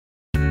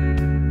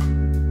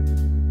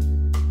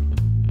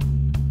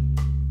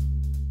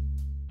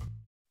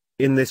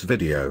In this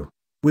video,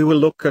 we will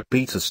look at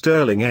beta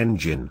Stirling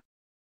engine.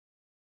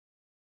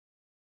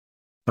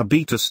 A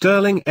beta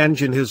Stirling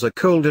engine has a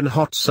cold and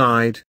hot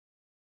side.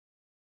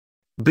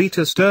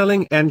 Beta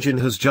Stirling engine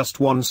has just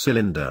one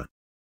cylinder.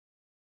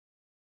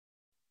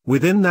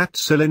 Within that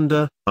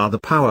cylinder are the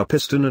power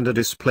piston and a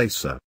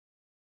displacer.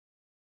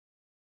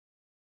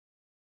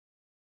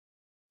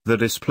 The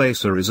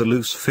displacer is a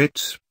loose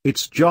fit.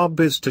 Its job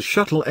is to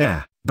shuttle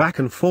air back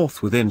and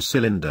forth within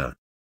cylinder.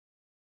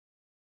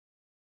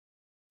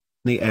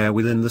 The air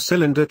within the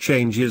cylinder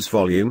changes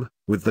volume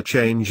with the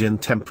change in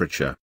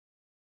temperature.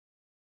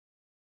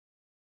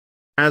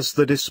 As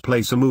the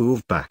displacer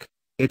moves back,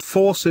 it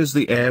forces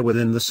the air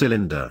within the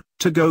cylinder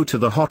to go to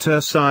the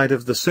hotter side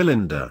of the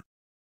cylinder.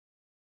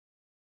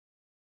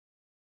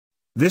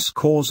 This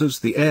causes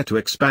the air to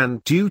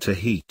expand due to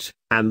heat,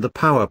 and the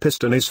power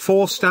piston is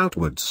forced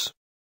outwards.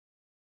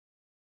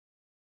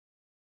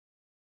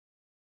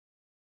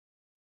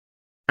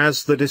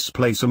 As the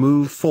displacer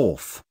moves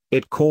forth,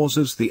 it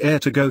causes the air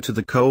to go to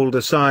the colder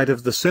side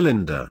of the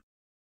cylinder.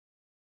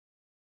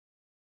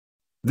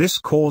 This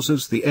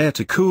causes the air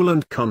to cool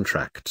and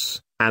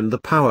contracts, and the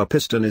power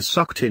piston is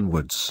sucked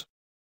inwards.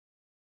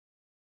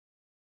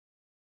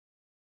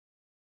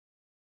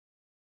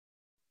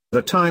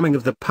 The timing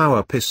of the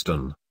power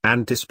piston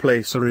and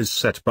displacer is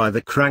set by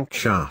the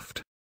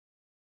crankshaft.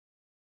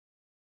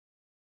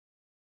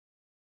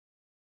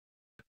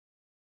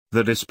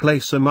 The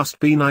displacer must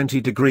be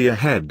 90 degrees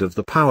ahead of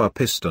the power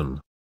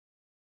piston.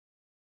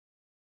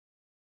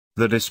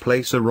 The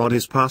displacer rod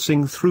is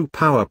passing through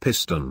power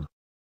piston.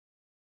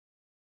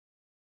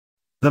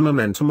 The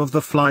momentum of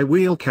the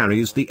flywheel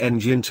carries the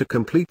engine to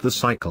complete the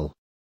cycle.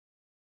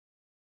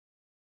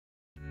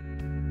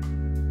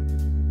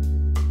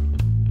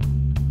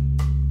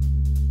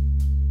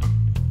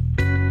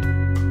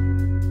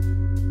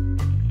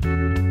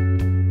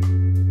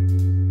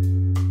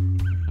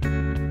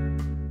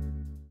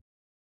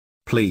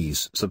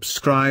 Please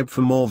subscribe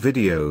for more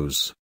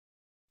videos.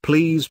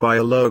 Please buy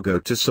a logo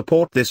to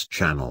support this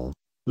channel,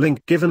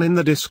 link given in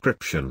the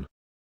description.